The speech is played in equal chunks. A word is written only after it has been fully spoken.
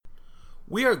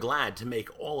We are glad to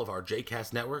make all of our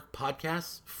JCast Network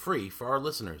podcasts free for our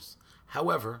listeners.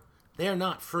 However, they are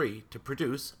not free to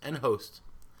produce and host.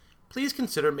 Please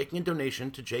consider making a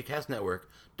donation to JCast Network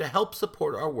to help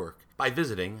support our work by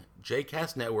visiting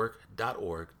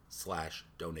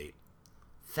jcastnetwork.org/donate.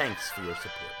 Thanks for your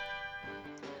support.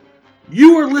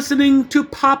 You are listening to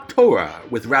Pop Torah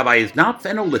with Rabbi Knopf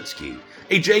and Olitsky,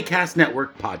 a JCast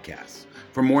Network podcast.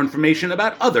 For more information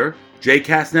about other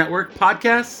JCast Network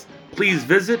podcasts, please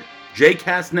visit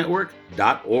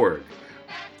jcastnetwork.org.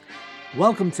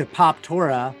 Welcome to Pop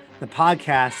Torah, the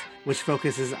podcast which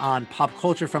focuses on pop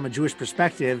culture from a Jewish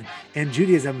perspective and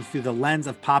Judaism through the lens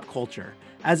of pop culture.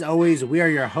 As always, we are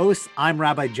your hosts. I'm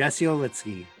Rabbi Jesse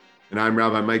Olitsky. And I'm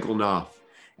Rabbi Michael Knopf.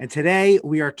 And today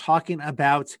we are talking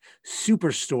about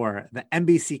Superstore, the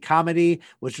NBC comedy,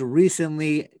 which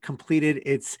recently completed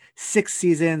its 6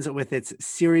 seasons with its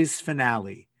series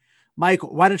finale. Mike,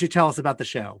 why don't you tell us about the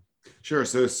show? Sure.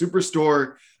 So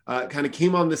Superstore kind of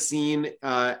came on the scene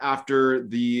after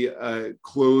the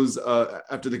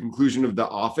after the conclusion of The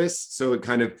Office. So it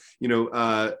kind of,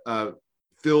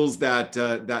 fills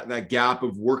that gap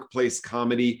of workplace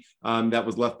comedy that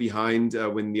was left behind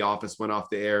when The Office went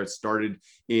off the air. It started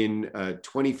in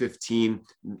 2015.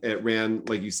 It ran,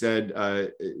 like you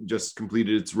said, just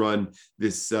completed its run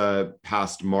this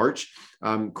past March.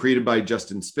 Created by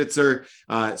Justin Spitzer,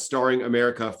 starring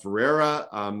America Ferrera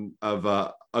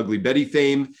of Ugly Betty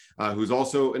fame, who's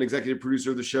also an executive producer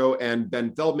of the show, and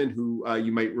Ben Feldman, who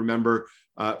you might remember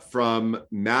from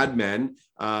Mad Men.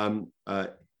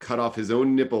 Cut off his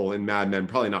own nipple in Mad Men,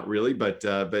 probably not really, but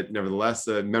nevertheless,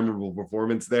 a memorable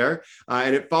performance there.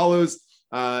 And it follows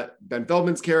Ben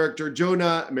Feldman's character,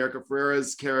 Jonah, America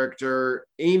Ferrera's character,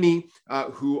 Amy,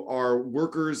 who are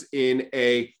workers in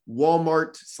a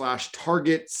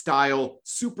Walmart/Target style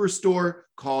superstore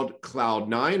called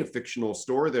Cloud9, a fictional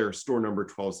store. Their store number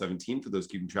 1217 for those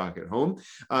keeping track at home.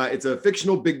 It's a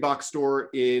fictional big box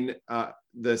store in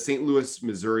the St. Louis,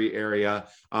 Missouri area.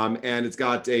 And it's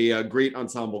got a great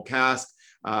ensemble cast,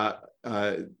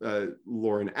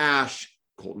 Lauren Ash,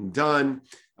 Colton Dunn,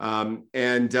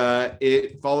 and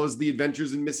it follows the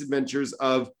adventures and misadventures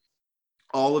of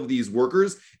all of these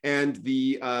workers and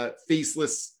the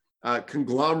faceless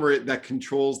conglomerate that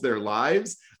controls their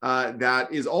lives, that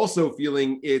is also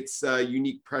feeling its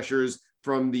unique pressures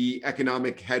from the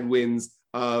economic headwinds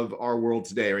of our world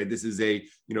today, right? This is a,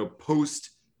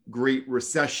 post-Great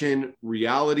Recession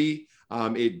reality.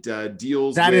 It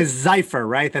deals that with... is Zephyr,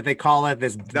 right? That they call it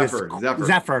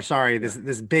Zephyr. Sorry, Yeah.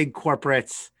 this big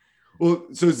corporate. Well,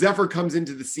 so Zephyr comes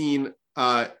into the scene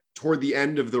toward the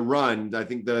end of the run. I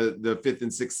think the 5th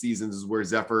and 6th seasons is where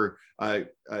Zephyr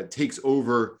takes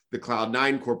over the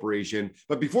Cloud9 corporation.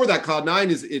 But before that, Cloud9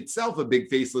 is itself a big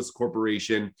faceless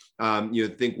corporation.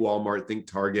 Think Walmart, think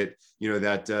Target.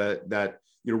 That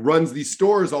runs these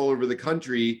stores all over the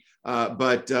country,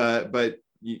 but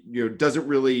doesn't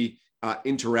really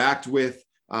interact with,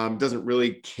 doesn't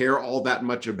really care all that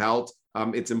much about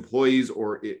its employees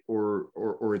or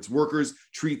its workers,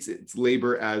 treats its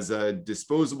labor as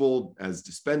disposable, as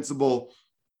dispensable.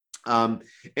 And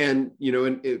in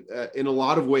a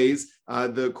lot of ways,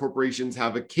 the corporations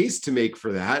have a case to make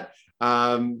for that.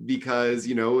 Because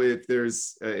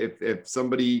if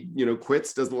somebody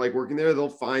quits, doesn't like working there, they'll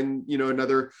find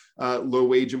another low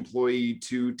wage employee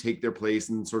to take their place,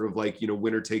 and sort of like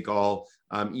winner take all,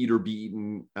 eat or be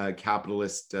eaten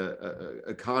capitalist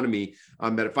economy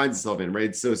that it finds itself in,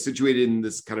 right? So situated in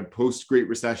this kind of post Great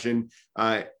Recession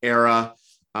era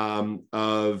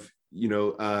of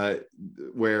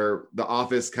where The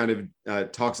Office kind of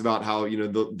talks about how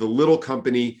the little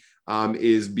company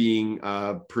is being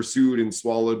pursued and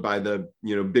swallowed by the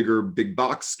bigger big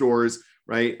box stores,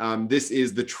 right? This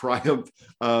is the triumph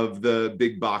of the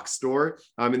big box store,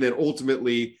 and then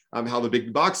ultimately how the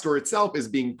big box store itself is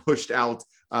being pushed out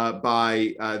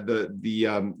by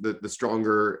the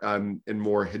stronger and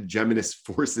more hegemonous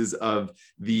forces of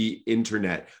the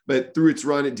internet. But through its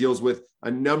run, it deals with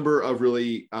a number of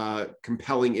really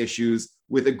compelling issues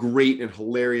with a great and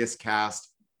hilarious cast.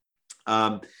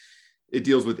 It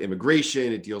deals with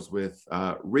immigration. It deals with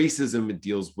racism. It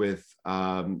deals with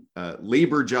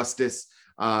labor justice.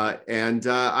 And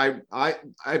I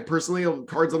personally,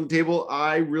 cards on the table,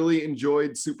 I really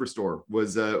enjoyed Superstore.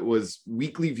 Was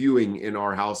weekly viewing in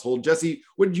our household. Jesse,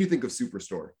 what did you think of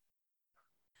Superstore?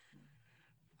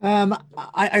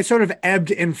 I sort of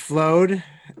ebbed and flowed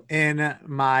in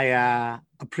my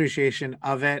appreciation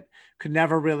of it. Could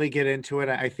never really get into it.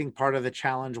 I think part of the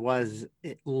challenge was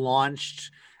it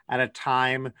launched at a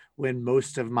time when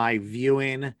most of my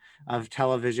viewing of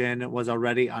television was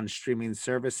already on streaming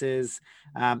services.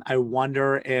 I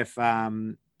wonder if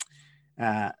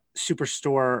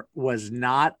Superstore was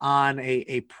not on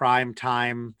a prime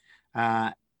time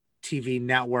TV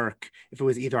network, if it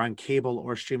was either on cable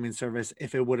or streaming service,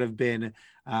 if it would have been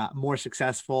more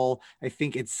successful. I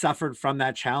think it suffered from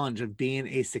that challenge of being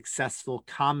a successful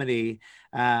comedy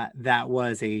that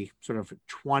was a sort of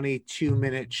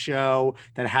 22-minute show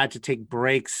that had to take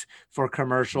breaks for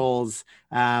commercials,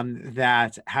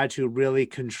 that had to really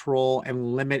control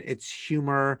and limit its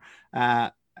humor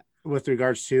with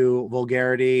regards to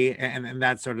vulgarity and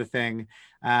that sort of thing,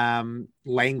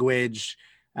 language.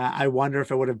 I wonder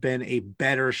if it would have been a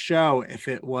better show if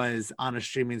it was on a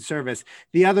streaming service.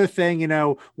 The other thing,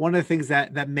 one of the things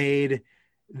that made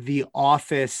The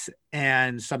Office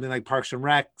and something like Parks and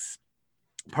Rec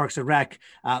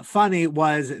funny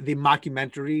was the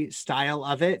mockumentary style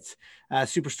of it.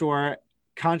 Superstore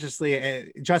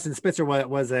consciously, Justin Spitzer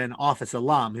was an Office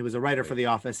alum. He was a writer for The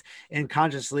Office, and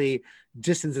consciously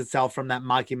distanced itself from that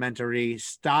mockumentary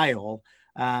style.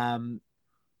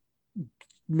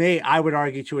 I would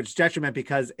argue to its detriment,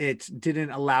 because it didn't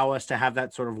allow us to have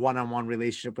that sort of one-on-one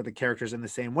relationship with the characters in the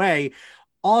same way.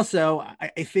 Also,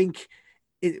 I think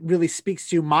it really speaks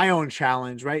to my own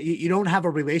challenge, right? You don't have a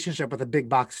relationship with a big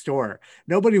box store.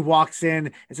 Nobody walks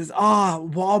in and says, "Oh,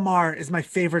 Walmart is my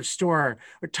favorite store,"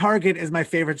 or "Target is my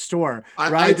favorite store."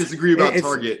 Right? I disagree about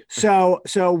Target. So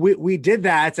we did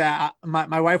that.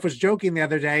 My wife was joking the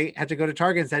other day, had to go to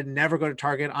Target and said, never go to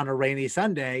Target on a rainy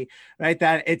Sunday, right?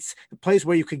 That it's a place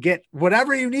where you could get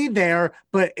whatever you need there,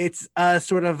 but it's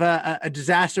sort of a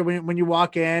disaster when you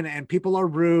walk in, and people are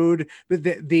rude with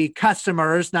the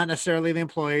customers, not necessarily the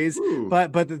employees. Ooh.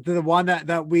 but the one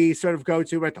that we sort of go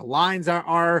to, right, the lines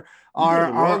are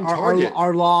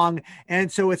long, and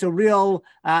so it's a real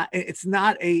it's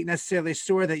not a necessarily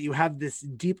store that you have this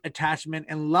deep attachment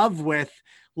and love with,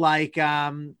 like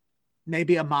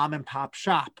maybe a mom and pop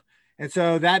shop. And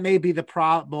so that may be the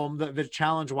problem, the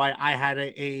challenge, why I had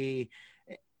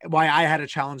a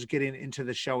challenge getting into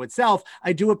the show itself.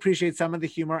 I do appreciate some of the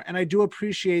humor, and I do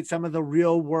appreciate some of the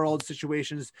real world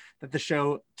situations that the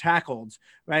show tackled,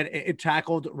 right? It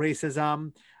tackled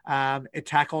racism. It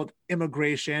tackled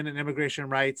immigration and immigration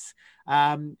rights.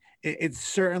 It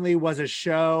certainly was a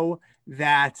show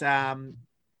that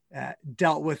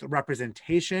dealt with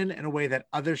representation in a way that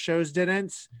other shows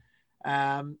didn't.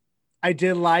 I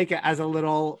did like, as a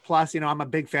little plus, I'm a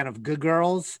big fan of Good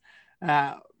Girls.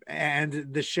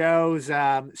 And the show's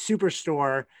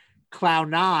Superstore, Cloud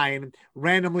 9,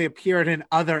 randomly appeared in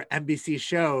other NBC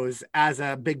shows as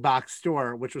a big box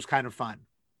store, which was kind of fun.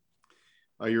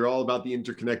 You're all about the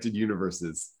interconnected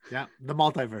universes. Yeah, the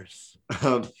multiverse.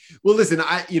 Well, listen,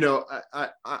 I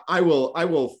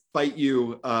will fight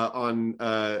you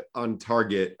on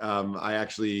Target. I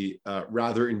actually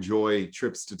rather enjoy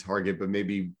trips to Target, but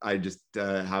maybe I just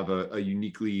have a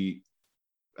uniquely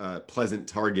pleasant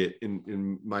Target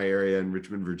in my area in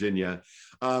Richmond, Virginia.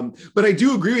 But I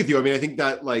do agree with you. I mean, I think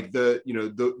that like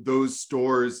those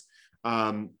stores,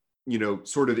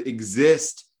 sort of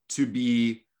exist to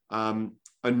be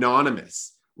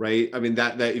anonymous, right? I mean,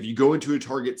 that if you go into a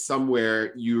Target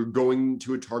somewhere, you're going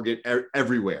to a Target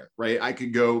everywhere, right? I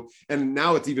could go, and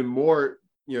now it's even more,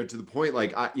 to the point,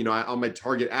 like, on my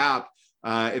Target app,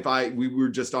 we were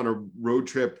just on a road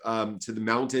trip to the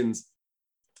mountains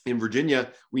in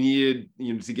Virginia, we needed,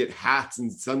 to get hats and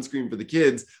sunscreen for the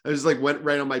kids. I just went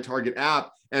right on my Target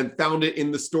app and found it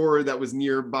in the store that was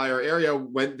nearby our area,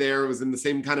 went there, it was in the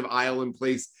same kind of aisle and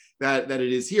place that it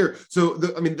is here. So,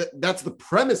 that's the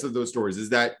premise of those stores, is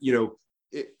that,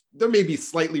 there may be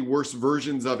slightly worse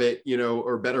versions of it,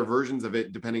 or better versions of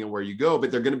it, depending on where you go,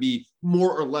 but they're going to be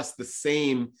more or less the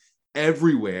same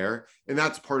everywhere. And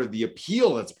that's part of the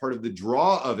appeal. That's part of the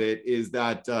draw of it, is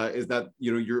that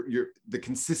you're the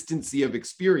consistency of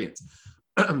experience.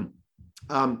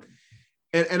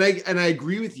 And I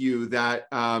agree with you that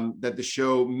that the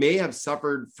show may have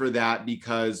suffered for that,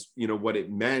 because what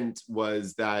it meant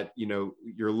was that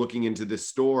you're looking into this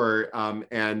store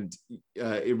and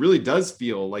it really does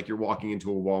feel like you're walking into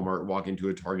a Walmart, walking into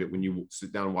a Target when you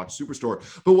sit down and watch Superstore.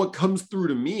 But what comes through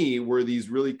to me were these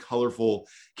really colorful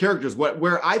characters.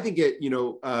 Where I think it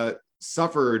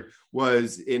suffered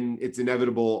was in its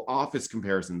inevitable Office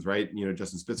comparisons, right?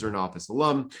 Justin Spitzer, an Office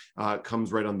alum,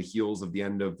 comes right on the heels of the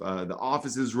end of the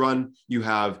Office's run. You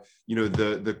have,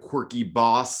 the quirky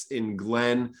boss in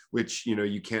Glenn, which,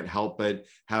 you can't help but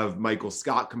have Michael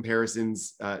Scott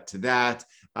comparisons to that.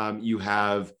 You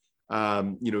have,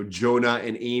 Jonah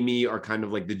and Amy are kind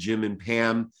of like the Jim and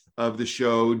Pam of the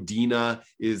show. Dina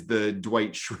is the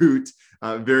Dwight Schrute,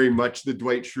 very much the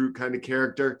Dwight Schrute kind of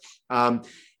character.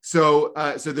 So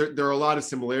there are a lot of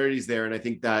similarities there, and I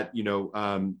think that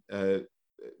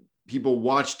people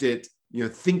watched it,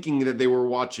 thinking that they were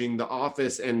watching The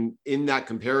Office, and in that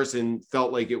comparison,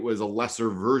 felt like it was a lesser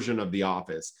version of The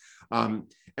Office.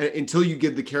 Until you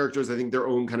give the characters, I think, their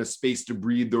own kind of space to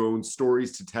breathe, their own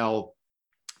stories to tell.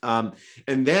 And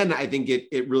then I think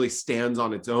it really stands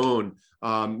on its own,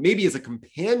 maybe as a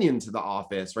companion to The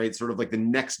Office, right? Sort of like the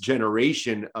next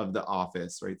generation of The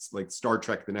Office, right? It's like Star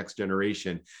Trek, The Next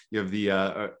Generation. You have the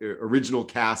original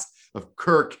cast of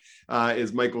Kirk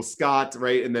is Michael Scott,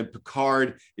 right? And then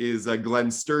Picard is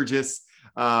Glenn Sturgis.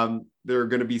 There are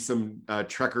going to be some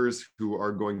Trekkers who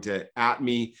are going to at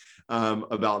me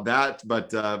about that,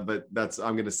 but I'm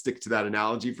going to stick to that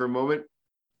analogy for a moment.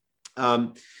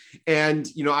 I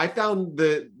found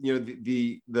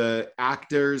the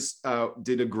actors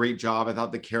did a great job. I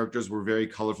thought the characters were very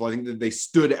colorful. I think that they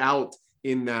stood out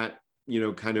in that,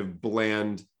 kind of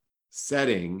bland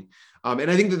setting.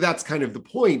 And I think that that's kind of the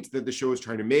point that the show is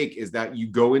trying to make, is that you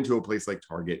go into a place like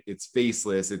Target, it's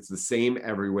faceless, it's the same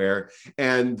everywhere.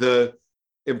 And the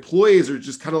employees are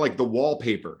just kind of like the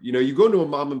wallpaper. You go into a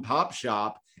mom and pop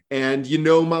shop, and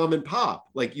mom and pop,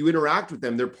 like you interact with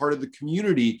them. They're part of the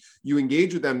community. You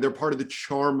engage with them. They're part of the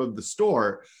charm of the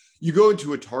store. You go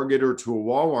into a Target or to a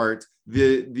Walmart,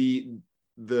 the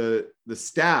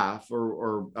staff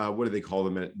or what do they call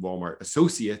them at Walmart?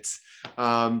 Associates,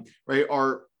 right?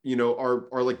 Are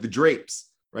like the drapes,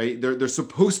 right? They're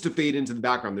supposed to fade into the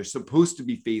background. They're supposed to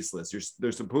be faceless.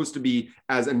 They're supposed to be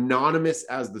as anonymous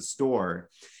as the store.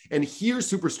 And here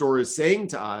Superstore is saying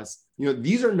to us,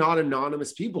 these are not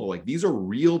anonymous people. Like, these are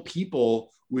real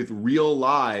people with real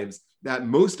lives that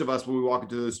most of us, when we walk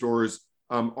into those stores,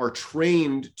 are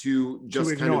trained to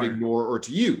just kind of ignore or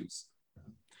to use.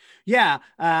 Yeah.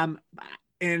 And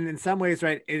in some ways,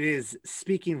 right, it is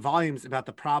speaking volumes about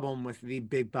the problem with the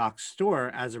big box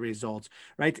store as a result,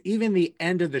 right? Even the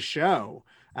end of the show,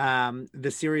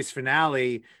 the series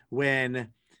finale, when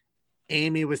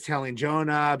Amy was telling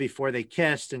Jonah before they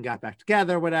kissed and got back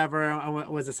together, whatever,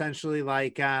 was essentially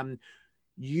like,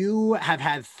 you have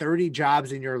had 30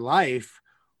 jobs in your life.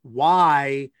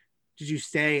 Why did you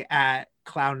stay at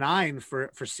Cloud9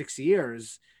 for 6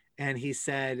 years? And he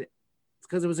said, it's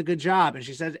because it was a good job. And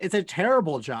she said, it's a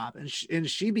terrible job. And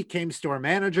she became store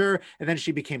manager, and then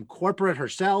she became corporate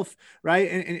herself. Right.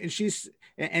 And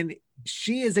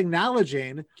she is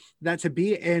acknowledging that to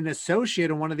be an associate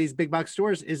in one of these big box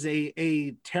stores is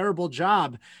a terrible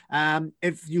job.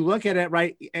 If you look at it,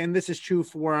 right, and this is true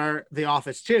for The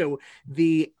Office too,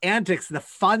 the antics, the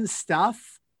fun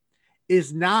stuff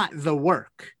is not the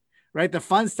work, right? The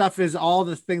fun stuff is all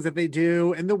the things that they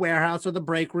do in the warehouse or the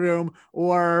break room,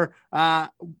 or at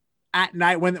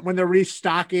night when they're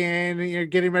restocking,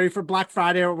 getting ready for Black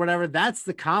Friday or whatever. That's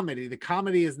the comedy. The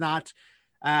comedy is not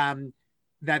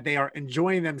that they are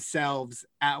enjoying themselves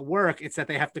at work. It's that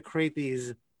they have to create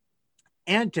these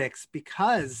antics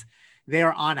because they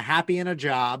are unhappy in a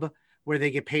job where they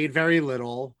get paid very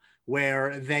little,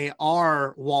 where they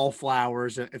are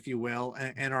wallflowers, if you will,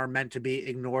 and are meant to be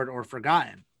ignored or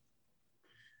forgotten.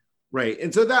 Right.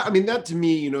 And so that to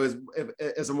me,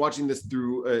 as I'm watching this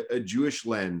through a Jewish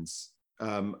lens,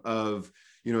 of,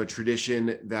 a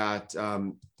tradition that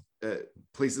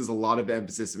places a lot of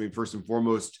emphasis. First and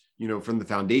foremost, from the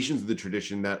foundations of the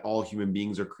tradition, that all human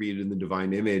beings are created in the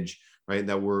divine image, right?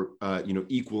 That we're,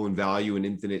 equal in value and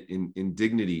infinite in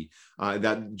dignity.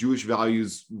 That Jewish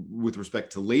values with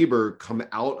respect to labor come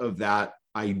out of that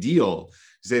ideal.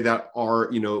 Say that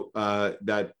our,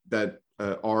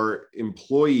 our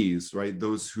employees, right?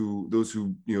 Those who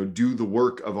do the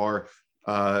work of our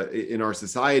in our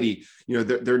society,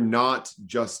 they're not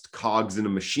just cogs in a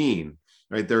machine.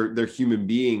 Right, they're human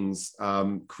beings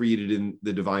created in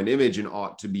the divine image and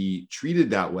ought to be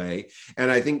treated that way.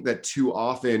 And I think that too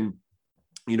often,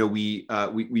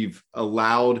 we've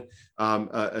allowed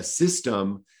a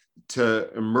system to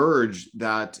emerge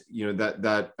that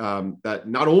that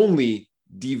not only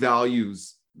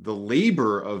devalues the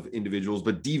labor of individuals,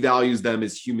 but devalues them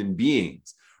as human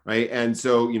beings. Right, and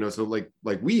so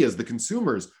like we as the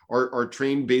consumers are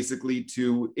trained basically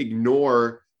to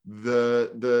ignore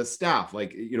the staff.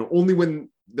 Like, only when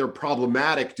they're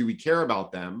problematic do we care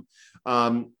about them.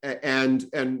 And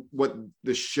what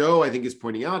the show I think is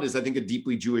pointing out is, I think, a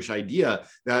deeply Jewish idea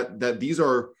that these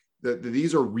are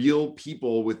real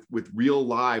people with real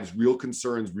lives, real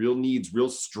concerns, real needs, real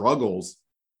struggles.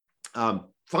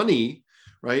 Funny,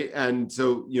 right? And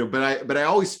so but I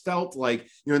always felt like,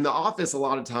 in The Office, a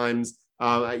lot of times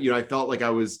I felt like I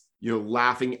was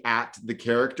laughing at the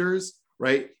characters,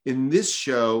 right? In this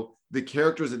show, the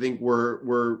characters, I think,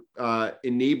 were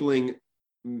enabling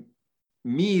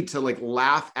me to like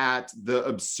laugh at the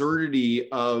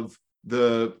absurdity of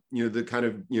the kind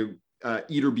of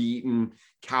eat or be eaten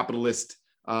capitalist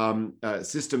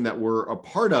system that we're a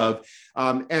part of,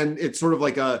 and it's sort of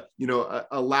like a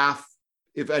laugh.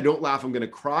 If I don't laugh, I'm going to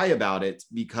cry about it,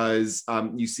 because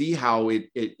you see how it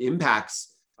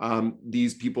impacts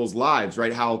these people's lives,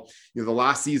 right? How the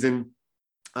last season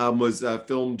was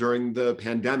filmed during the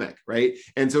pandemic, right?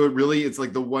 And so it's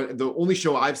like the only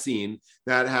show I've seen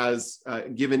that has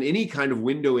given any kind of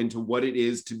window into what it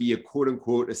is to be a quote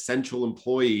unquote essential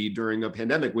employee during a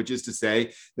pandemic, which is to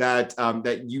say that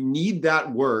that you need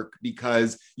that work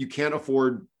because you can't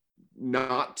afford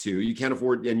not to,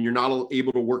 and you're not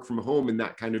able to work from home in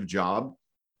that kind of job.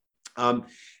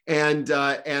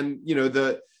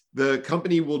 The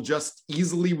company will just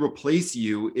easily replace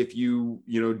you if you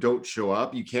don't show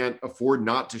up. You can't afford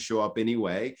not to show up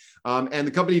anyway. And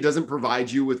the company doesn't provide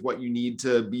you with what you need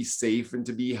to be safe and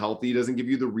to be healthy. It doesn't give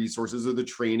you the resources or the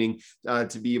training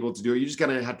to be able to do it. You're just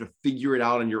gonna have to figure it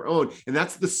out on your own. And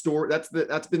that's the story.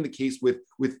 That's been the case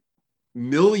with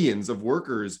millions of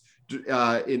workers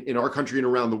in our country and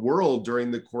around the world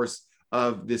during the course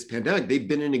of this pandemic. They've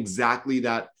been in exactly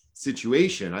that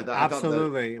situation.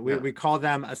 Absolutely. We call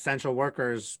them essential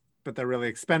workers, but they're really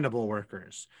expendable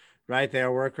workers, right? They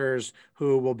are workers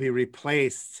who will be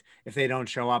replaced if they don't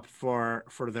show up for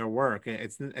their work.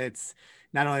 It's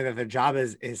not only that their job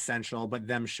is essential, but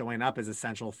them showing up is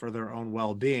essential for their own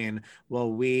well-being. Well,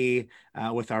 we,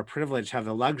 with our privilege, have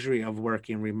the luxury of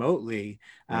working remotely,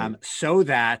 so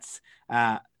that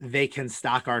they can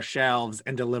stock our shelves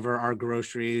and deliver our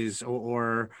groceries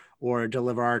or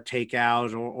deliver our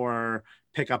takeout or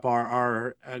pick up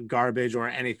our garbage or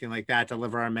anything like that,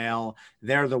 deliver our mail.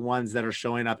 They're the ones that are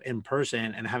showing up in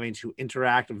person and having to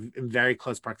interact in very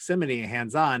close proximity,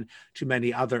 hands-on, to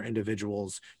many other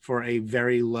individuals for a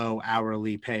very low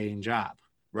hourly paying job.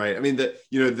 Right. I mean,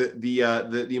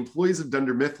 the employees of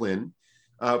Dunder Mifflin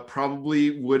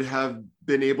probably would have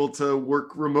been able to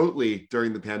work remotely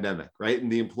during the pandemic, right?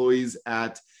 And the employees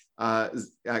at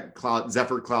Zephyr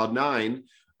Cloud9,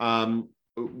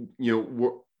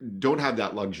 don't have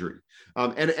that luxury.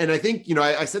 And I think,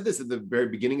 I said this at the very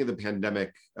beginning of the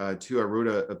pandemic too. I wrote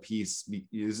a piece,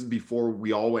 this is before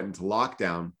we all went into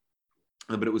lockdown,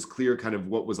 but it was clear kind of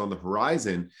what was on the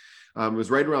horizon. It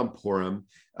was right around Purim.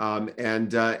 I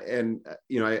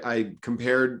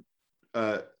compared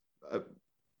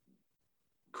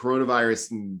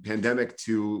coronavirus and pandemic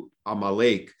to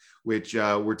Amalek, which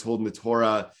we're told in the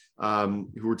Torah,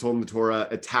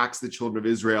 attacks the children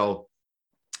of Israel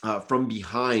from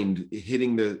behind,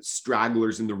 hitting the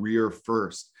stragglers in the rear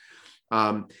first.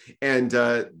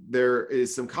 There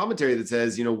is some commentary that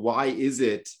says, why is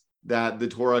it that the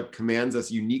Torah commands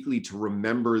us uniquely to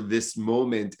remember this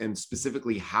moment and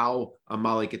specifically how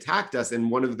Amalek attacked us? And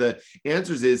one of the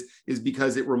answers is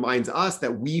because it reminds us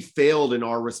that we failed in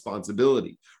our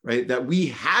responsibility, right? That we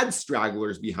had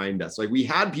stragglers behind us. Like we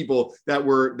had people that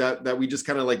we just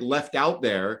kind of like left out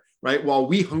there, right? While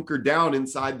we hunkered down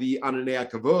inside the Ananei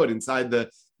Kavod, inside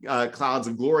the clouds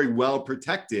of glory, well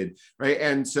protected, right?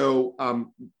 And so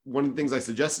one of the things I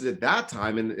suggested at that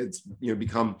time, and it's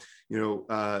become been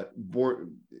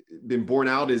borne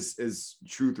out as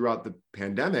true throughout the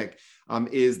pandemic,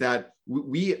 is that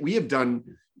we have done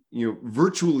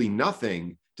virtually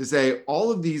nothing to say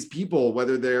all of these people,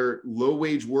 whether they're low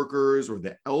wage workers or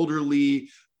the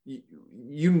elderly,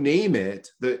 you name it,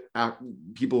 the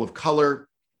people of color.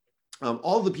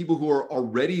 All the people who are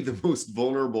already the most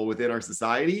vulnerable within our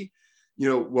society,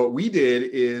 what we did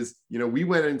is, we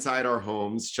went inside our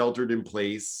homes, sheltered in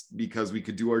place because we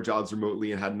could do our jobs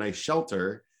remotely and had nice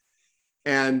shelter,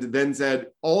 and then said,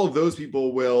 all of those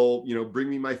people will, bring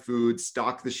me my food,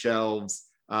 stock the shelves,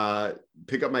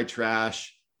 pick up my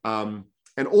trash. And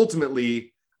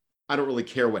ultimately, I don't really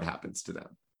care what happens to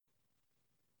them.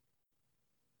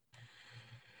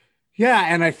 Yeah.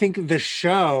 And I think the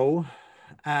show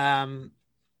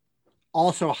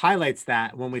also highlights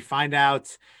that when we find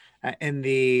out in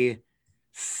the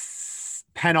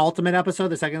penultimate episode,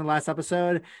 the second to last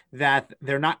episode, that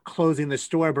they're not closing the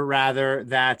store, but rather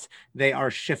that they are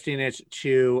shifting it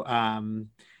to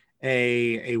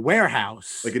a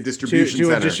warehouse, like a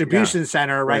distribution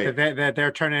center, right? That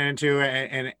they're turning into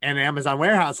an Amazon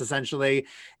warehouse essentially,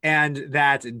 and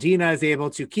that Dina is able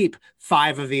to keep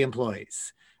 5 of the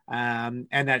employees, and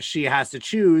that she has to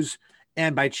choose.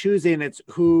 And by choosing, it's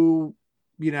whose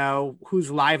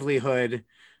livelihood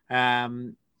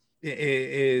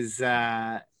is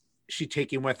she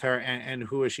taking with her, and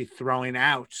who is she throwing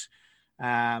out,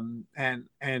 and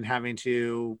having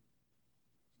to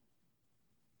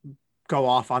go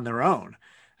off on their own.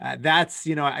 That's,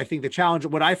 I think the challenge.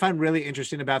 What I find really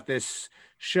interesting about this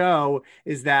show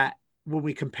is that when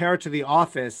we compare it to The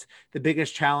Office, the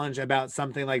biggest challenge about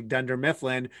something like Dunder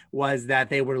Mifflin was that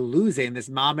they were losing. This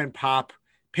mom and pop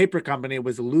paper company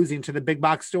was losing to the big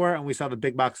box store, and we saw the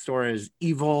big box store as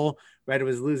evil, right? It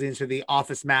was losing to the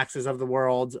Office Maxes of the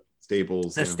world,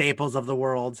 Staples of the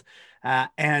world.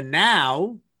 And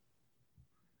now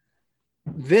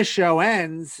this show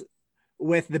ends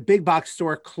with the big box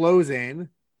store closing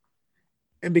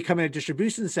and becoming a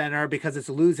distribution center because it's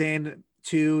losing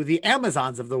to the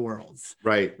Amazons of the world.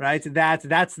 Right.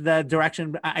 That's the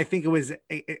direction. I think it was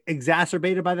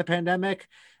exacerbated by the pandemic,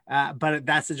 but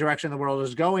that's the direction the world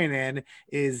is going in,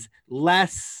 is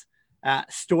less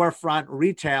storefront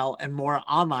retail and more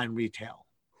online retail.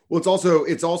 Well,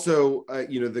 it's also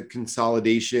the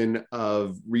consolidation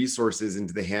of resources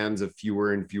into the hands of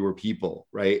fewer and fewer people,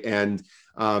 right? And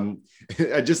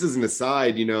just as an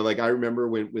aside, I remember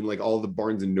when like all the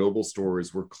Barnes and Noble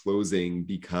stores were closing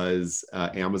because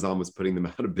Amazon was putting them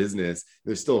out of business.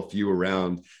 There's still a few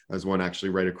around. There's one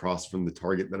actually right across from the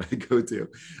Target that I go to,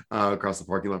 across the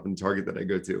parking lot from the Target that I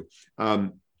go to.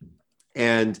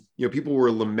 And people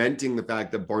were lamenting the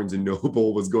fact that Barnes and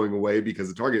Noble was going away because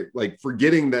of Target, like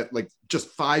forgetting that like just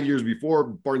 5 years before,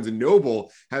 Barnes and Noble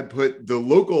had put the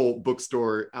local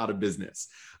bookstore out of business.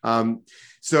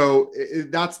 So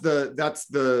that's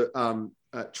the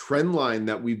trend line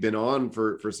that we've been on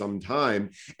for some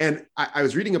time. And I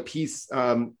was reading a piece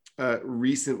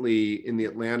recently in The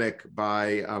Atlantic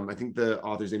by I think the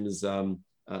author's name is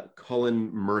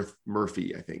Cullen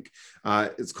Murphy, I think.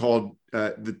 It's called,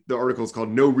 the article is called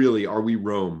 "No Really, Are We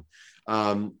Rome?"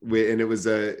 And it was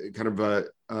a kind of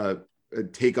a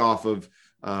takeoff of,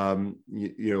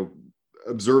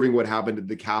 observing what happened at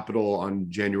the Capitol on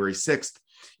January 6th,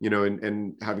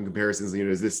 and having comparisons,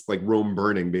 is this like Rome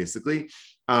burning, basically?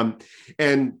 And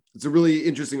it's a really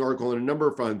interesting article on a number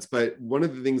of fronts, but one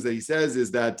of the things that he says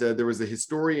is that there was a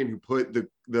historian who put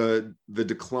the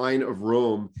decline of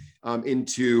Rome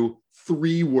into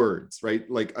 3 words, right?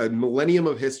 Like a millennium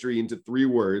of history into 3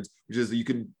 words, which is that you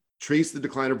can trace the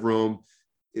decline of Rome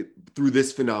through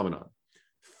this phenomenon: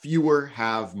 fewer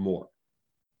have more.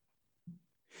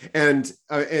 And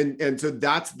so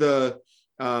that's the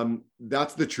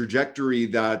trajectory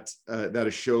that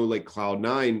a show like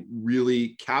Cloud9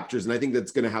 really captures, and I think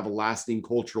that's going to have a lasting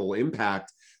cultural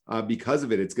impact because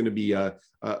of it. It's going to be a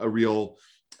real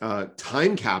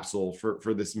time capsule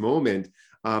for this moment.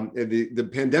 The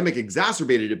pandemic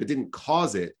exacerbated it, but didn't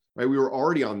cause it. Right? We were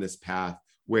already on this path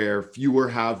where fewer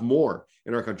have more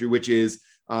in our country, which is,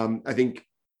 I think,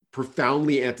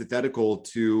 profoundly antithetical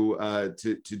to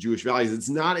Jewish values. It's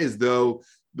not as though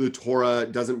the Torah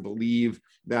doesn't believe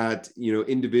that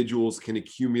individuals can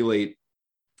accumulate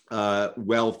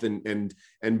wealth and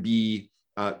be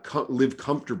live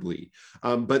comfortably,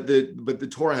 but the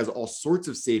Torah has all sorts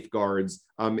of safeguards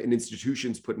and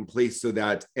institutions put in place so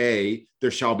that A,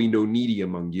 there shall be no needy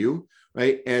among you,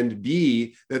 right? And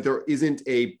B, that there isn't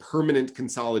a permanent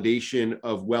consolidation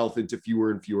of wealth into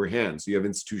fewer and fewer hands. So you have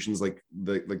institutions like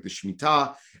the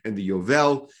Shemitah and the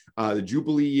Yovel, the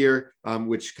Jubilee year,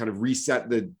 which kind of reset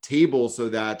the table so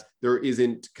that there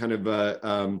isn't kind of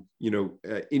a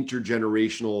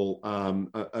intergenerational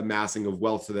amassing of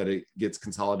wealth, so that it gets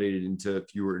consolidated into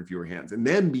fewer and fewer hands. And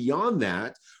then beyond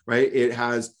that, right, it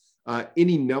has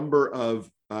any number of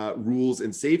rules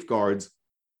and safeguards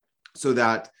so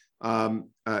that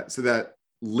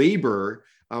labor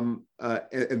and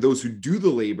those who do the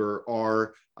labor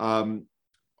are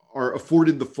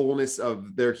afforded the fullness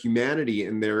of their humanity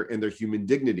and their human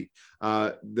dignity.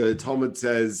 The Talmud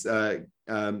says, the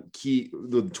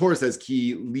Torah says,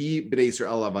 "Ki li b'nei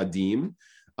Yisrael avadim."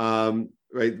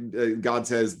 Right? God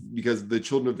says, because the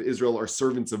children of Israel are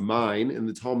servants of mine, and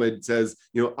the Talmud says,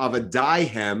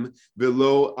 avadaihem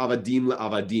velo avadim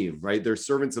leavadim, right? They're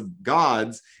servants of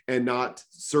gods and not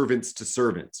servants to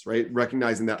servants, right?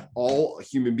 Recognizing that all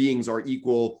human beings are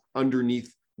equal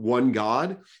underneath one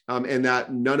God, and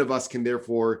that none of us can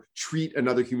therefore treat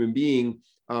another human being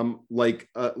like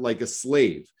a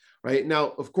slave, right? Now,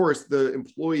 of course, the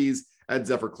employees at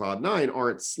Zephyr Cloud9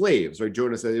 aren't slaves, right?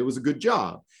 Jonah said it was a good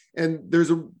job. And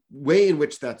there's a way in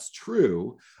which that's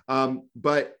true.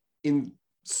 But in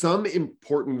some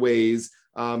important ways,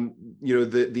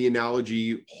 the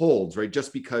analogy holds, right?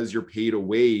 Just because you're paid a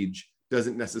wage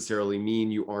doesn't necessarily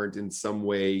mean you aren't in some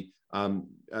way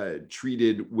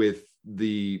treated with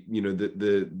the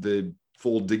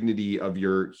full dignity of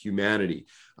your humanity.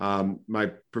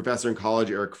 My professor in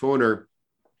college, Eric Foner,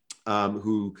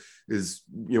 who is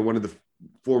one of the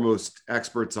foremost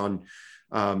experts on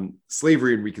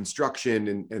slavery and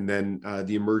Reconstruction, and then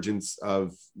the emergence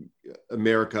of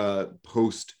America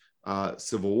post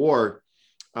Civil War,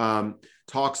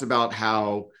 talks about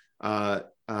how one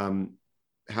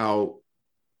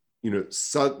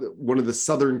of the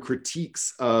Southern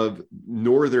critiques of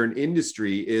Northern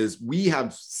industry is we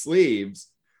have slaves,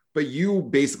 but you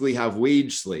basically have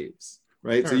wage slaves,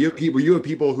 right? Sure. So you have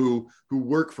people who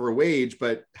work for a wage,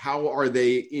 but how are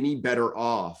they any better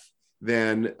off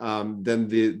than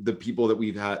the people that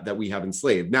we have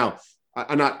enslaved? Now,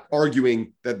 I'm not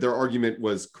arguing that their argument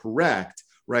was correct,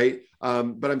 right?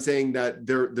 But I'm saying that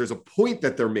there's a point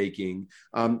that they're making,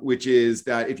 which is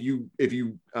that if you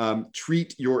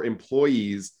treat your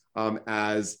employees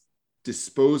as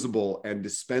disposable and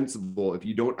dispensable, if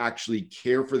you don't actually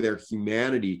care for their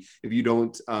humanity, if you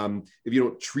don't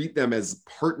treat them as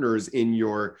partners in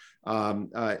your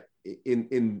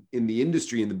in the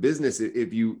industry, in the business,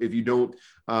 if you don't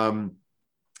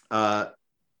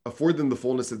afford them the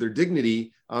fullness of their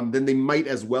dignity, then they might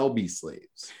as well be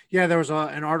slaves. Yeah, there was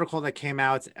an article that came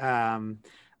out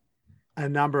a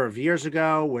number of years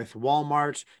ago with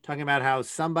Walmart, talking about how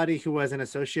somebody who was an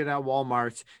associate at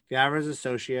Walmart, the average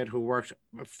associate who worked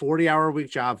a 40-hour-a-week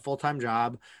job, full-time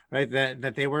job, right,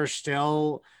 that they were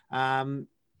still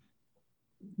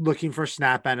looking for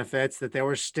SNAP benefits, that they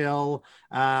were still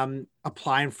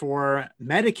applying for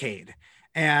Medicaid.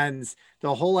 And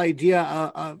the whole idea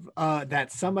of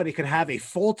that somebody could have a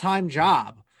full-time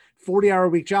job,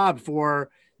 40-hour-a-week job for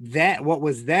that, what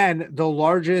was then the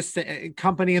largest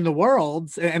company in the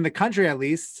world, in the country at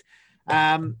least,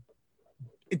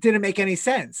 it didn't make any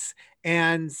sense.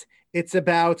 And it's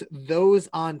about those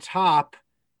on top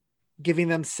giving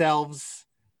themselves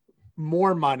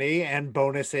more money and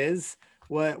bonuses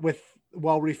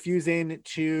while refusing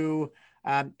to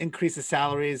increase the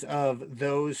salaries of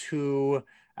those who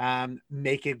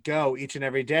make it go each and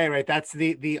every day, right? That's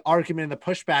the argument and the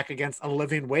pushback against a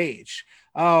living wage.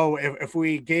 Oh, if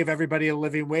we gave everybody a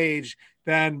living wage,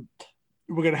 then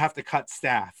we're going to have to cut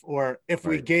staff. Or if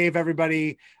we gave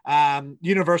everybody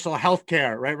universal health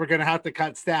care, right, we're going to have to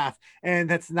cut staff. And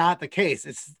that's not the case.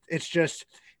 It's just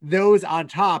those on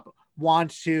top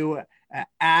want to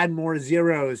add more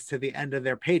zeros to the end of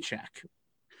their paycheck.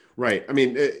 Right. I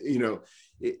mean,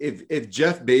 if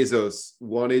Jeff Bezos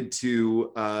wanted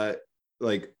to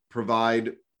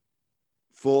provide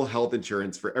full health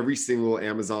insurance for every single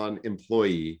Amazon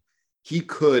employee, he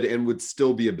could and would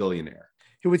still be a billionaire.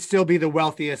 He would still be the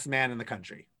wealthiest man in the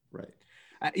country. Right.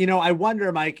 I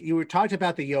wonder, Mike, you were talking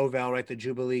about the Yovel, right? The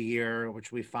Jubilee year,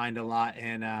 which we find a lot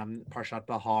in Parshat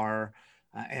Bahar,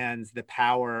 and the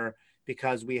power,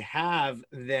 because we have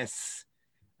this,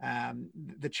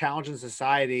 the challenge in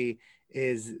society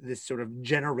is this sort of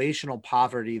generational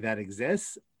poverty that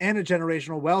exists and a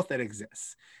generational wealth that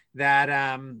exists.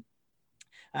 That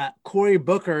Cory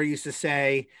Booker used to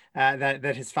say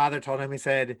that his father told him, he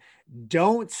said,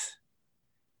 don't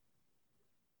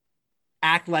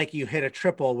act like you hit a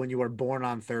triple when you were born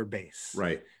on third base.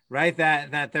 Right. Right.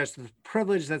 That there's the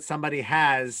privilege that somebody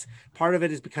has. Part of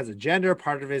it is because of gender.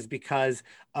 Part of it is because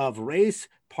of race.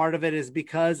 Part of it is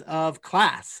because of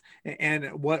class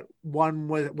and what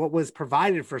was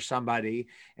provided for somebody.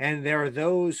 And there are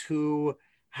those who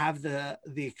have the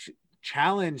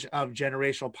challenge of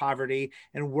generational poverty,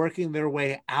 and working their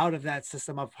way out of that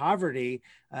system of poverty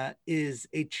is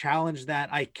a challenge that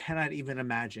I cannot even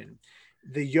imagine.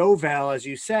 The Yovel, as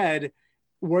you said,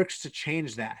 works to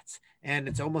change that. And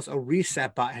it's almost a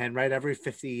reset button, right? Every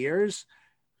 50 years.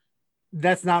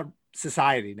 That's not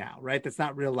society now, right? That's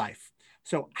not real life.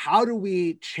 So how do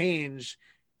we change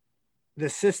the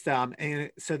system and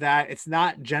so that it's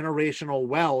not generational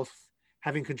wealth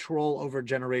having control over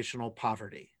generational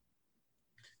poverty?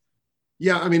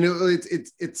 Yeah, I mean,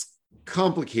 it's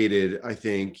complicated, I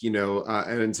think,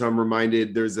 and so I'm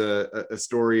reminded there's a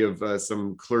story of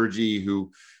some clergy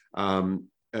who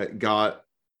got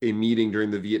a meeting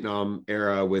during the Vietnam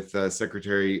era with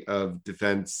Secretary of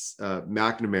Defense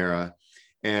McNamara,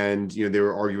 and they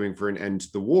were arguing for an end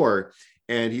to the war.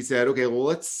 And he said, okay, well,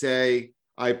 let's say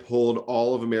I pulled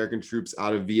all of American troops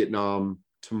out of Vietnam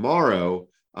tomorrow.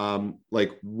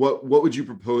 What would you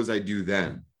propose I do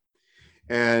then?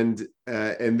 And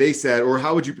they said, or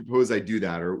how would you propose I do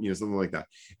that? Or, something like that.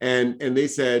 And they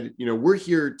said, we're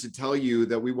here to tell you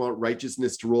that we want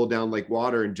righteousness to roll down like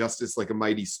water and justice like a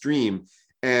mighty stream.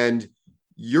 And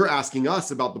you're asking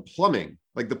us about the plumbing.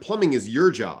 Like, the plumbing is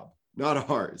your job, not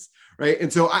ours. Right.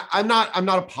 And so I'm not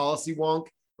a policy wonk,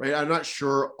 right? I'm not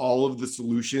sure all of the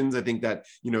solutions. I think that,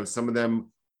 some of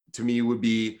them to me would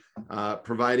be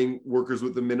providing workers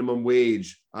with the minimum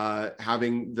wage,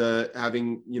 having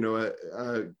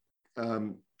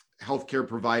healthcare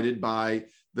provided by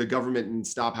the government and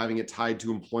stop having it tied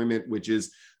to employment, which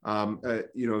is a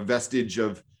vestige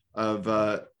of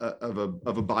a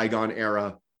bygone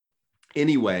era.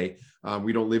 Anyway,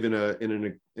 we don't live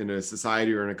in a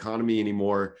society or an economy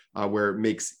anymore where it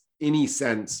makes any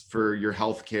sense for your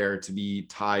healthcare to be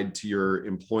tied to your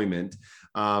employment.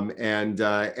 And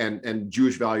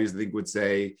Jewish values, I think, would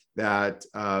say that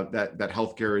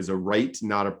healthcare is a right,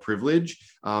 not a privilege,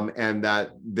 and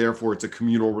that therefore it's a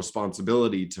communal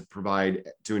responsibility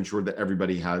to ensure that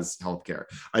everybody has healthcare.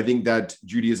 I think that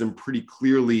Judaism pretty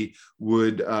clearly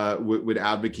would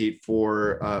advocate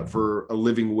for a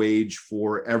living wage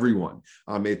for everyone.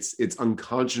 It's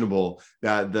unconscionable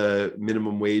that the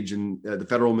minimum wage and the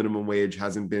federal minimum wage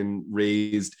hasn't been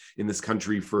raised in this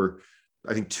country for,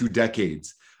 I think, 2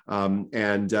 decades.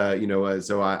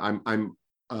 So I'm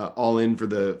all in for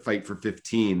the fight for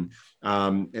 15.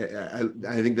 I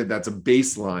think that's a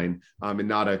baseline and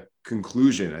not a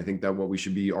conclusion. I think that what we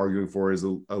should be arguing for is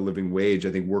a living wage.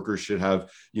 I think workers should have,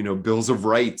 bills of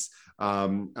rights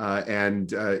and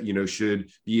should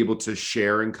be able to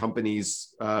share in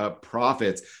companies'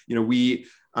 profits. We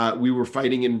were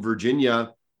fighting in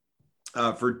Virginia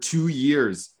for 2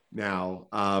 years now.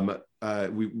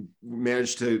 We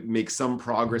managed to make some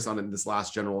progress on it in this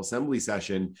last General Assembly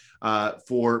session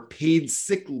for paid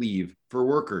sick leave for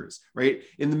workers, right?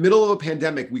 In the middle of a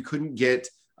pandemic, we couldn't get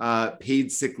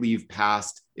paid sick leave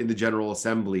passed in the General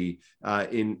Assembly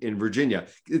in Virginia.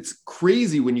 It's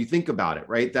crazy when you think about it,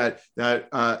 right?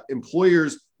 That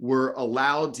employers were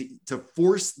allowed to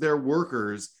force their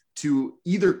workers to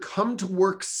either come to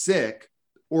work sick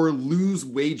or lose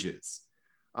wages.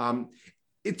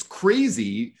 It's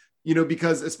crazy,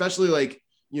 because especially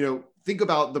think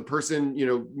about the person,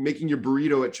 making your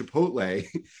burrito at Chipotle,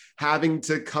 having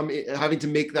to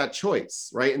make that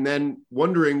choice, right? And then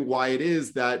wondering why it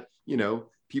is that,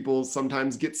 people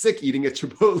sometimes get sick eating at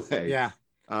Chipotle. Yeah.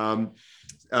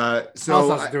 So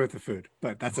also has to do with the food,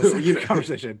 but that's a separate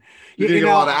conversation. You get a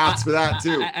lot of apps for that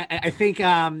too.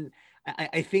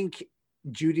 I think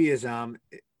Judaism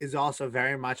is also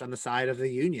very much on the side of the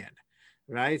union,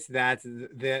 right? That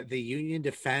the union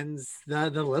defends the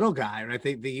little guy, right?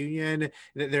 The union,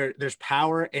 there's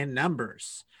power in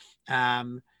numbers.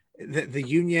 The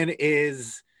union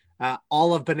is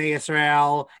all of Bnei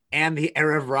Israel and the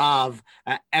Erev Rav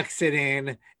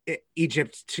exiting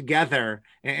Egypt together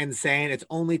and saying it's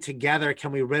only together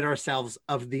can we rid ourselves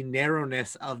of the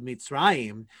narrowness of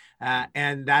Mitzrayim.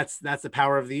 And that's the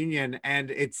power of the union. And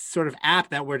it's sort of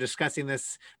apt that we're discussing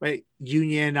this, right?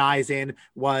 Unionizing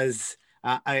was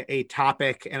a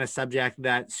topic and a subject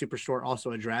that Superstore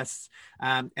also addressed.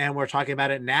 And we're talking about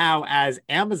it now as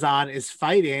Amazon is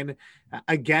fighting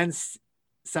against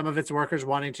some of its workers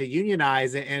wanting to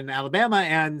unionize in Alabama.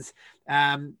 And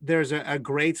there's a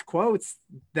great quote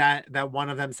that one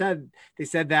of them said. They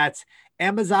said that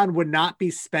Amazon would not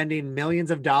be spending millions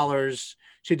of dollars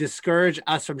to discourage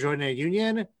us from joining a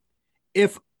union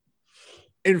if,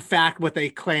 in fact, what they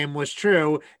claim was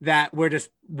true, that we're just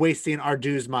wasting our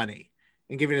dues money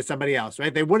and giving it to somebody else,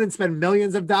 right? They wouldn't spend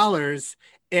millions of dollars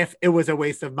if it was a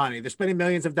waste of money. They're spending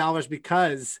millions of dollars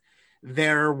because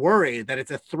they're worried that it's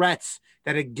a threat,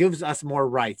 that it gives us more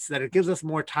rights, that it gives us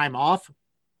more time off,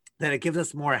 that it gives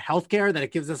us more healthcare, that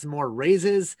it gives us more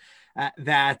raises,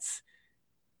 that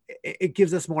it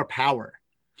gives us more power.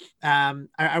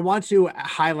 I want to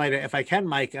highlight it, if I can,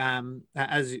 Mike.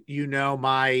 As you know,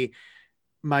 my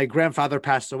grandfather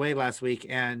passed away last week,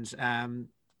 and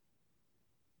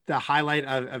the highlight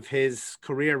of his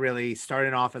career, really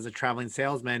starting off as a traveling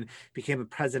salesman, became a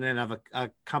president of a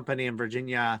company in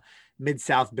Virginia,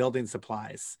 Mid-South Building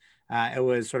Supplies. It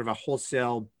was sort of a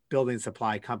wholesale building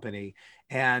supply company.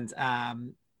 And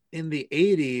in the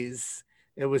 80s,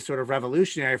 it was sort of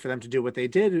revolutionary for them to do what they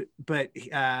did, but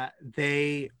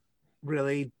they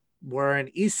really were an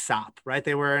ESOP, right?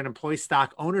 They were an employee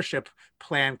stock ownership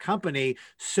plan company,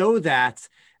 so that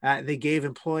they gave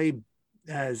employee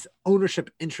as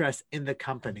ownership interest in the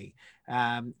company,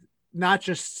 not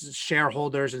just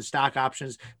shareholders and stock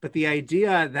options, but the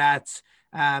idea that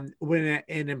when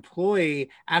an employee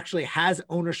actually has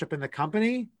ownership in the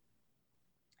company,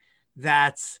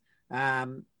 that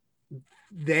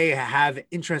they have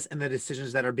interest in the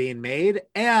decisions that are being made.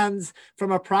 And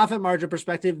from a profit margin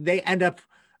perspective, they end up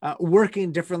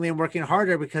working differently and working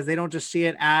harder, because they don't just see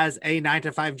it as a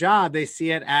 9-to-5 job. They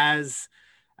see it as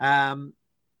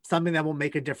something that will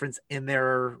make a difference in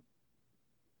their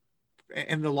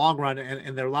in the long run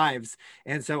in their lives.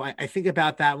 And so I think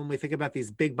about that when we think about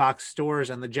these big box stores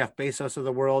and the Jeff Bezos of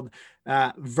the world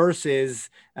versus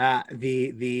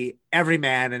the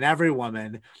everyman and every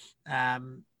woman.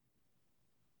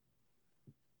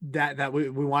 That we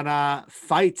want to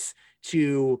fight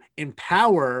to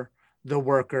empower the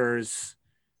workers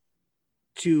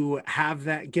to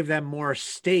give them more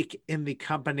stake in the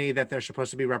company that they're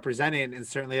supposed to be representing, and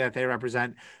certainly that they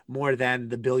represent more than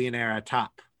the billionaire at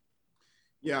top.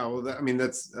 Yeah, well,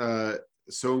 that's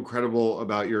so incredible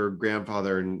about your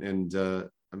grandfather, and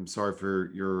I'm sorry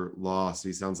for your loss.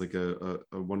 He sounds like a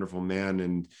wonderful man,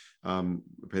 and I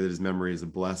pray that his memory is a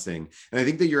blessing. And I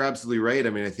think that you're absolutely right.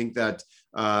 I think that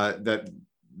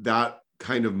that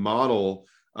kind of model,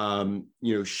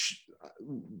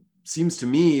 seems to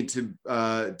me to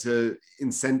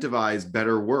incentivize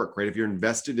better work, right? If you're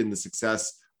invested in the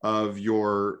success of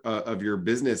your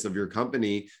business, of your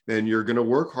company, then you're going to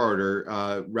work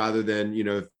harder rather than,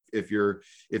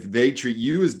 if they treat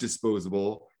you as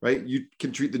disposable, right? You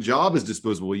can treat the job as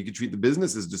disposable. You can treat the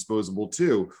business as disposable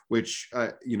too, which,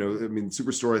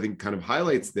 Superstore, I think, kind of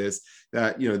highlights this,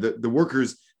 that, the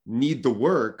workers need the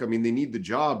work. They need the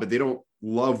job, but they don't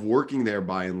love working there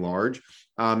by and large.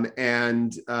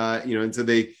 And so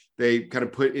they kind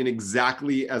of put in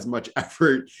exactly as much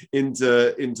effort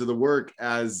into the work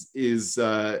as is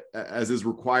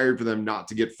required for them not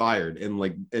to get fired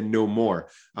and no more.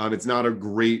 It's not a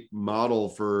great model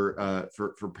for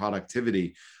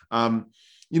productivity. But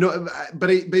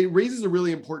it raises a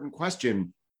really important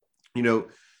question.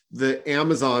 The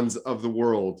Amazons of the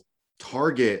world,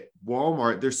 Target,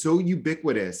 Walmart, they're so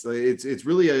ubiquitous. It's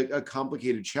really a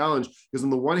complicated challenge, because on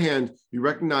the one hand, you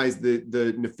recognize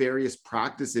the nefarious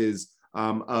practices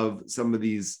of some of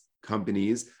these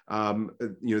companies,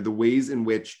 the ways in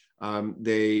which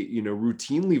they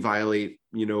routinely violate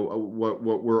what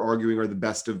we're arguing are the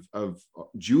best of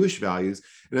Jewish values.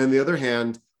 And on the other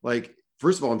hand,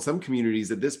 first of all, in some communities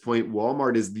at this point,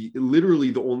 Walmart is literally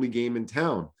the only game in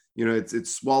town.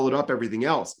 It's swallowed up everything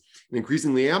else. And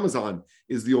increasingly, Amazon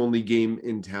is the only game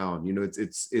in town.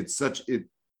 It's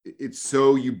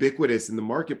so ubiquitous in the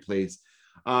marketplace.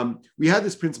 We had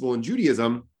this principle in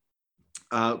Judaism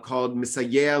called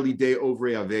Misayeh Lidei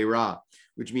Ovrei Aveira,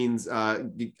 which means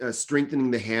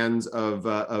strengthening the hands of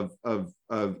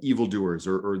evildoers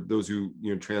or those who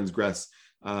transgress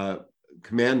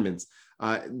commandments.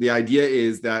 The idea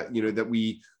is that that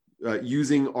we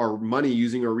using our money,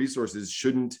 using our resources,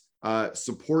 shouldn't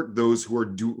support those who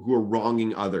are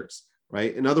wronging others,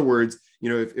 right? In other words,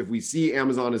 if we see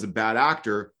Amazon as a bad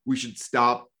actor, we should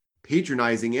stop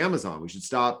patronizing Amazon. We should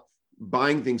stop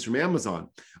buying things from Amazon.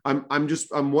 I'm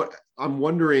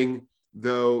wondering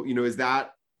though, is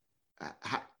that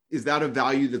a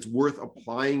value that's worth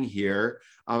applying here?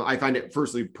 I find it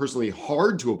personally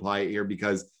hard to apply it here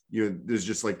because there's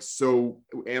just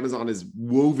Amazon is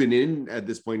woven in at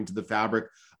this point into the fabric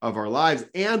of our lives.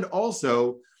 And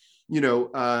also,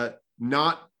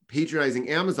 not patronizing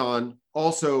Amazon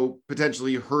also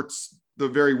potentially hurts the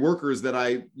very workers that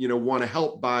I, want to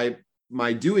help by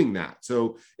my doing that.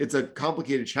 So it's a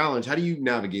complicated challenge. How do you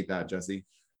navigate that, Jesse?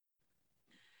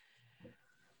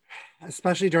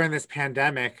 Especially during this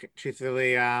pandemic,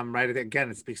 truthfully, right, again,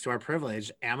 it speaks to our privilege.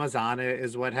 Amazon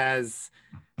is what has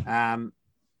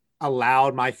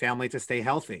allowed my family to stay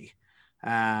healthy.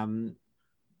 Amazon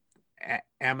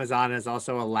has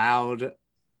also allowed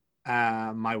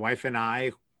my wife and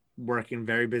I, working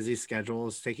very busy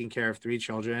schedules, taking care of 3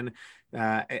 children.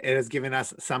 It has given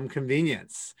us some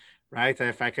convenience, right? That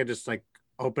if I could just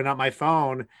open up my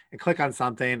phone and click on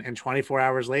something, and 24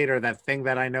 hours later, that thing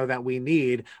that I know that we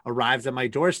need arrives at my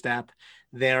doorstep,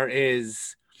 there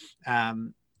is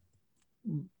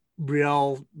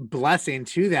real blessing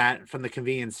to that from the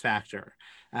convenience factor.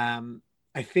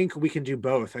 I think we can do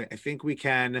both. I think we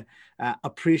can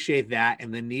appreciate that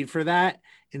and the need for that,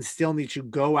 and still need to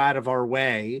go out of our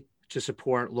way to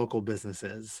support local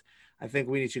businesses. I think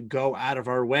we need to go out of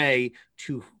our way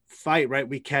to fight, right?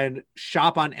 We can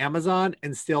shop on Amazon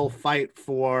and still fight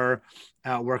for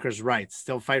workers' rights,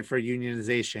 still fight for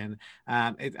unionization.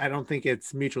 I don't think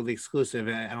it's mutually exclusive.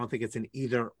 I don't think it's an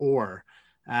either or.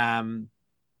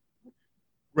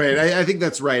 Right. I think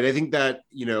that's right. I think that,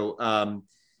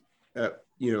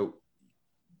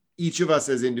 each of us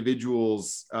as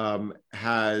individuals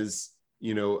has,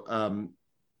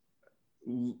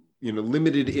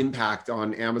 limited impact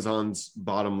on Amazon's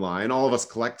bottom line. All of us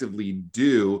collectively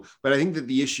do, but I think that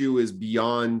the issue is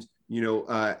beyond,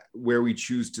 where we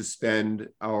choose to spend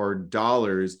our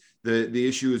dollars. The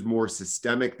issue is more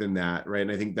systemic than that, right?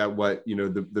 And I think that what,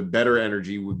 the better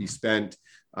energy would be spent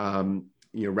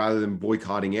rather than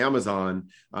boycotting Amazon,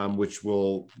 which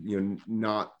will,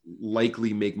 not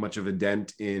likely make much of a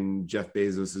dent in Jeff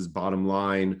Bezos's bottom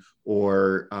line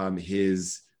or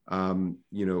his,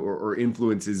 or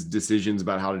influence his decisions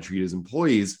about how to treat his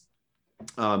employees,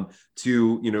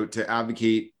 to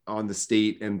advocate on the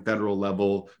state and federal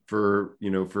level for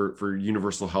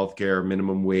universal healthcare,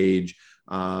 minimum wage,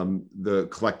 the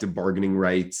collective bargaining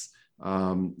rights.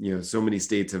 So many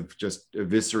states have just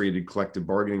eviscerated collective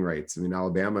bargaining rights. I mean,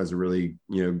 Alabama is a really,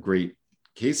 great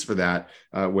case for that,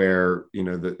 where,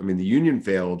 the union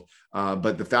failed,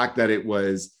 but the fact that it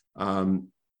was that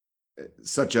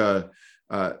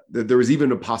there was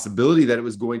even a possibility that it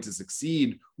was going to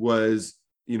succeed was,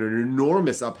 an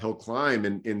enormous uphill climb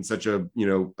in such a,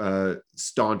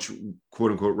 staunch,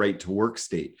 quote unquote, right to work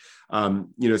state.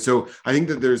 So I think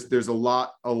that there's a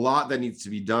lot that needs to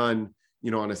be done,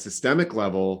 on a systemic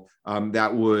level,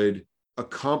 that would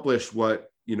accomplish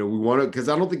what, we want to, because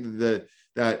I don't think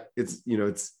that it's,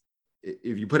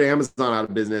 if you put Amazon out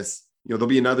of business, there'll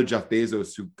be another Jeff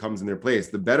Bezos who comes in their place.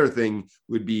 The better thing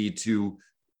would be to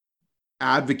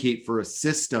advocate for a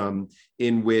system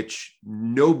in which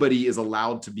nobody is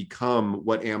allowed to become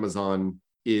what Amazon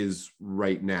is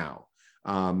right now.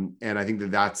 And I think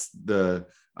that that's the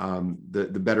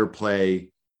better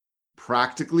play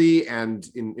practically and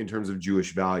in terms of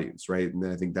Jewish values, right? And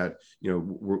then I think that,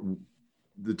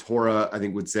 the Torah, I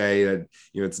think, would say that,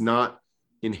 it's not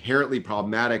inherently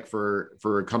problematic for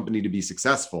a company to be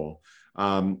successful,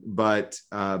 but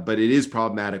it is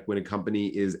problematic when a company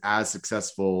is as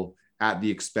successful at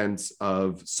the expense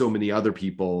of so many other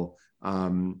people,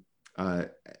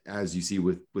 as you see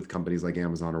with companies like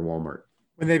Amazon or Walmart.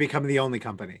 When they become the only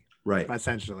company. Right.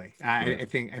 Essentially. I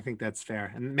think that's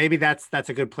fair. And maybe that's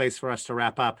a good place for us to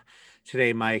wrap up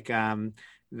today, Mike.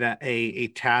 That a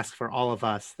task for all of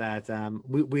us that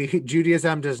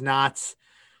Judaism does not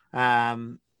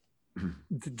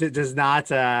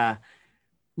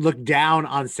look down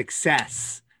on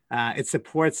success. It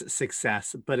supports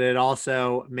success, but it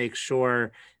also makes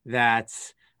sure that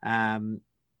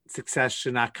success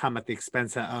should not come at the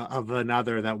expense of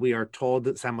another, that we are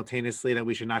told simultaneously that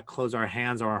we should not close our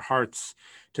hands or our hearts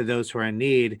to those who are in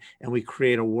need, and we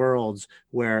create a world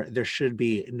where there should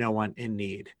be no one in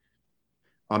need.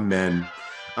 Amen.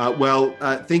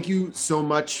 Thank you so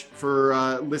much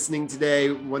for listening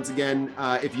today. Once again,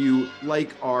 if you like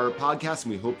our podcast,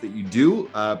 and we hope that you do,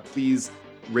 please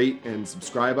rate and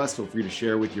subscribe us. Feel free to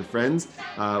share with your friends.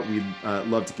 We'd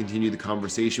love to continue the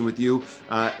conversation with you.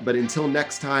 But until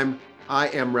next time, I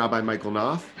am Rabbi Michael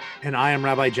Knopf. And I am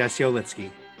Rabbi Jesse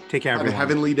Olitsky. Take care, everyone. Have a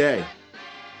heavenly day.